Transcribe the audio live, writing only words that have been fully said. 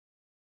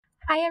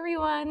Hi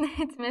everyone,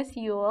 it's Miss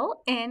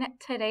Yule. In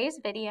today's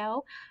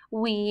video,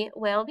 we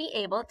will be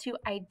able to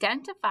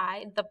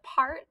identify the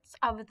parts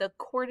of the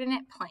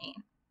coordinate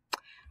plane.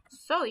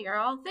 So you're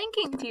all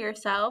thinking to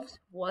yourselves,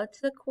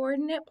 what's the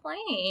coordinate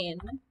plane?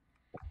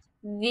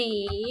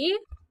 The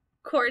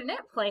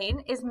coordinate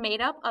plane is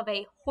made up of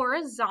a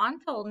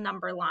horizontal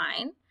number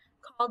line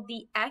called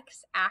the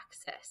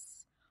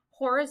x-axis.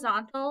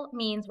 Horizontal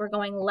means we're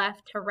going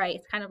left to right.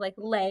 It's kind of like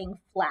laying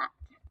flat.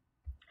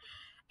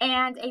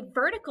 And a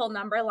vertical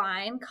number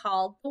line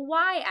called the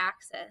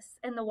y-axis.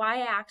 And the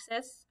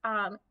y-axis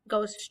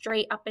goes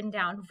straight up and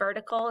down.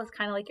 Vertical is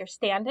kind of like you're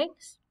standing,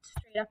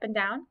 straight up and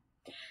down.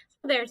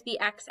 So there's the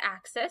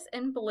x-axis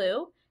in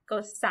blue,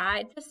 goes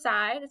side to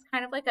side. It's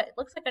kind of like it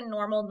looks like a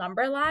normal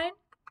number line.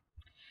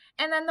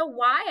 And then the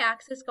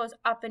y-axis goes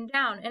up and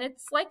down. And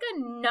it's like a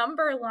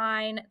number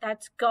line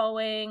that's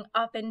going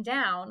up and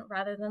down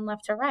rather than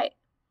left to right.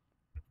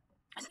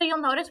 So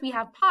you'll notice we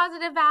have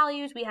positive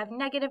values, we have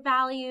negative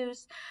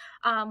values,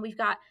 we've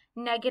got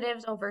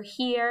negatives over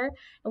here,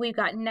 and we've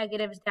got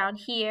negatives down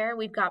here,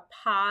 we've got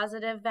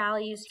positive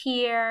values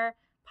here,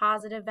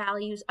 positive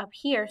values up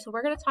here. So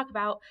we're going to talk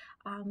about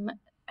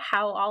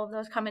how all of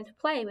those come into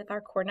play with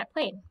our coordinate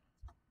plane.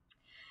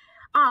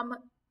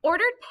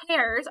 Ordered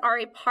pairs are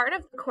a part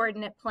of the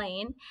coordinate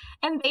plane,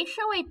 and they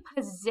show a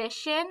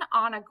position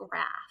on a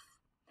graph.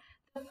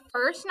 The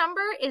first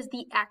number is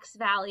the x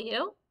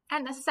value,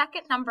 and the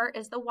second number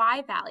is the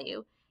y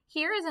value.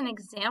 Here is an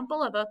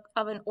example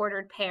of an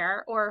ordered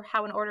pair, or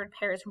how an ordered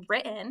pair is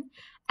written,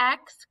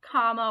 x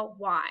comma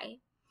y.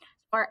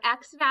 Our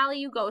x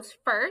value goes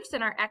first,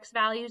 and our x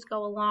values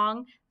go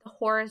along the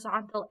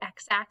horizontal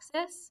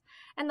x-axis,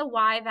 and the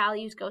y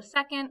values go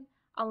second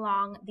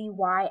along the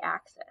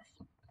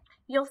y-axis.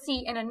 You'll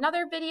see in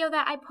another video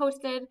that I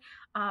posted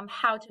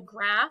how to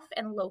graph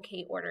and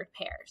locate ordered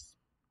pairs.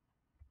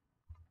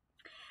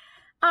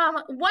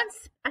 One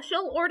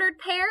special ordered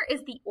pair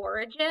is the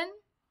origin.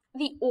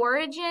 The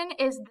origin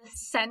is the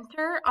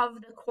center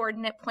of the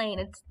coordinate plane.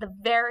 It's the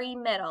very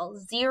middle,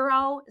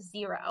 0,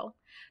 0.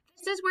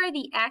 This is where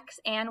the x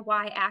and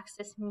y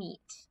axis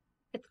meet.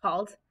 It's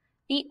called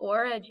the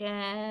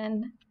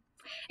origin.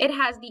 It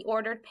has the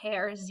ordered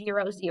pair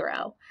 0,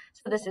 0.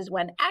 So this is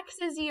when x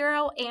is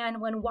 0 and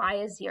when y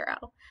is 0.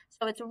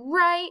 So it's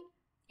right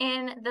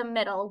in the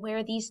middle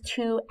where these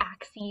two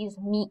axes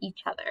meet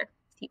each other,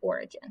 the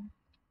origin.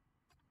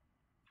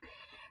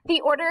 The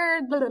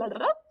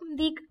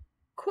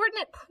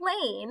coordinate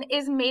plane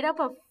is made up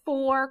of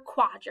 4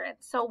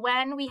 quadrants. So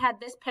when we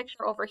had this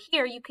picture over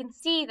here, you can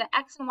see the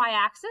x and y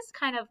axis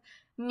kind of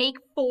make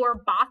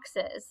 4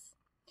 boxes.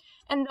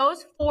 And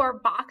those 4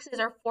 boxes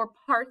or 4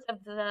 parts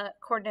of the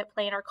coordinate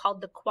plane are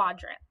called the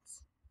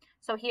quadrants.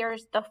 So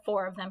here's the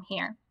 4 of them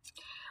here.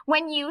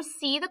 When you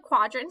see the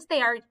quadrants,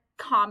 they are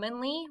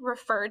commonly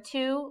referred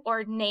to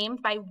or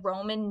named by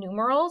Roman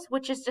numerals,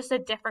 which is just a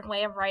different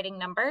way of writing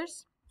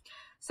numbers.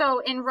 So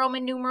in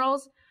Roman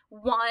numerals,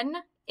 1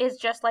 is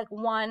just like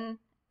one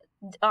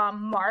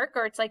mark,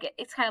 or it's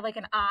kind of like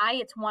an I,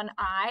 it's one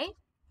I.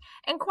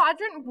 And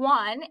quadrant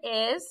 1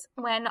 is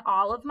when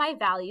all of my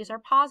values are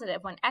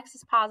positive, when x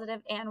is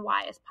positive and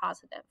y is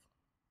positive.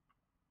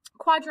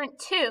 Quadrant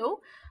 2,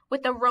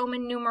 with the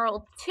Roman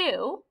numeral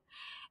 2,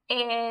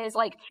 is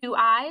like 2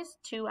 I's,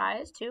 2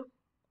 I's, 2.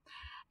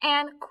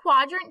 And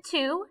quadrant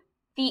 2,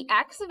 the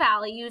x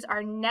values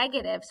are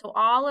negative, so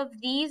all of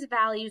these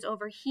values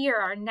over here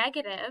are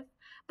negative,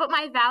 but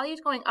my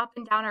values going up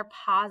and down are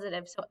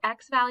positive, so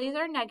x values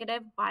are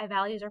negative, y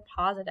values are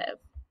positive.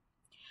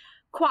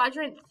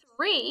 Quadrant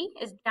 3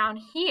 is down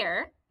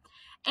here,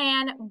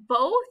 and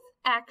both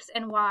x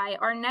and y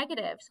are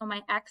negative, so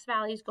my x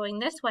values going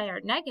this way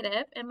are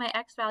negative, and my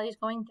x values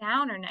going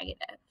down are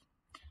negative.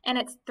 And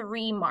it's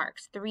 3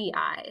 marks, 3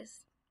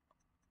 I's.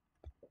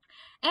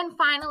 And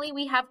finally,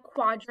 we have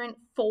quadrant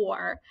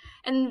 4,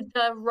 and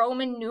the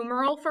Roman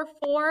numeral for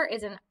 4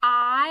 is an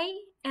I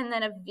and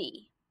then a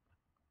V.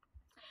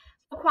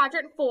 So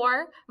quadrant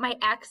 4, my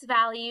x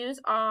values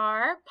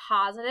are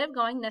positive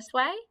going this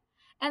way,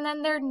 and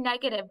then they're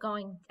negative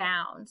going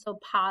down, so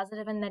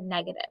positive and then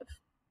negative.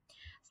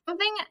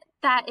 Something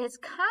that is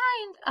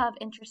kind of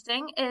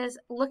interesting is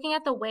looking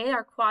at the way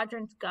our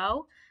quadrants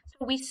go.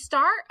 So we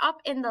start up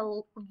in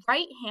the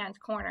right-hand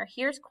corner.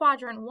 Here's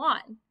quadrant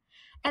 1.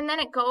 And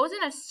then it goes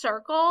in a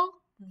circle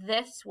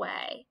this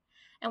way,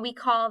 and we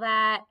call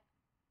that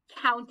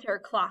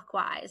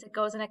counterclockwise. It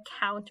goes in a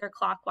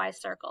counterclockwise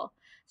circle.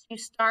 So you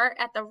start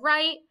at the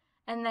right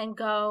and then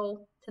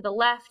go to the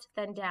left,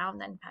 then down,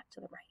 then back to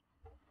the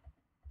right.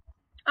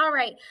 All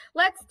right,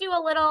 let's do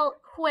a little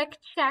quick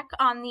check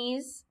on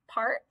these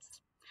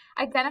parts.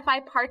 Identify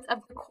parts of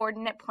the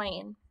coordinate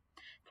plane.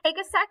 Take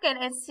a second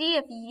and see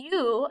if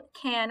you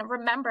can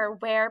remember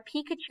where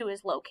Pikachu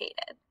is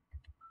located.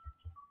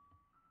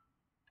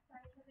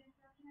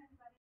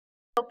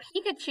 So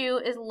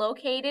Pikachu is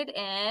located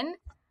in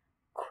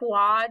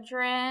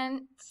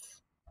quadrant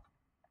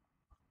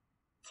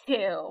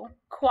 2.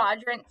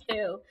 Quadrant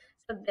 2.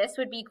 So this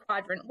would be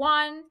quadrant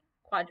 1,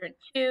 quadrant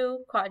 2,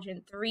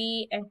 quadrant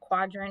 3, and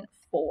quadrant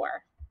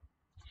 4.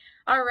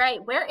 All right,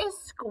 where is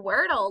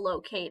Squirtle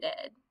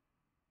located?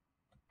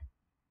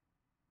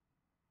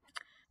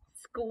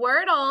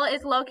 Squirtle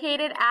is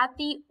located at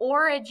the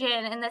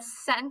origin in the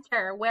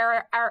center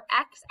where our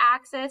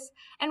x-axis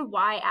and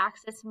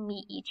y-axis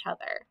meet each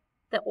other,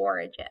 the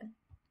origin.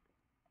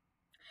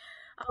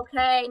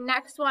 Okay,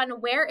 next one,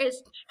 where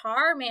is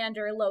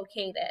Charmander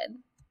located?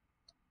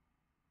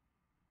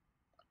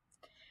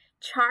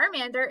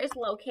 Charmander is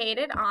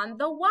located on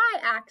the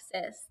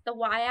y-axis. The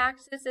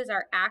y-axis is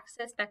our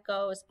axis that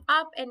goes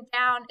up and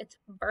down. It's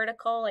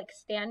vertical, like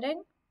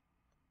standing.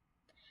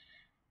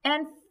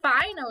 And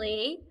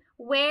finally,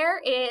 where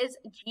is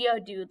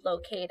Geodude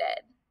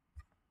located?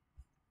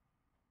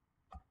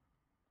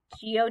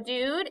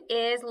 Geodude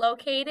is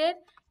located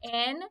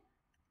in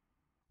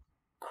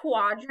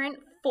quadrant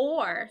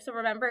 4. So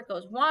remember, it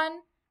goes 1,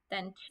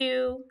 then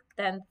 2,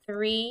 then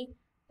 3,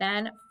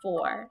 then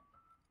 4.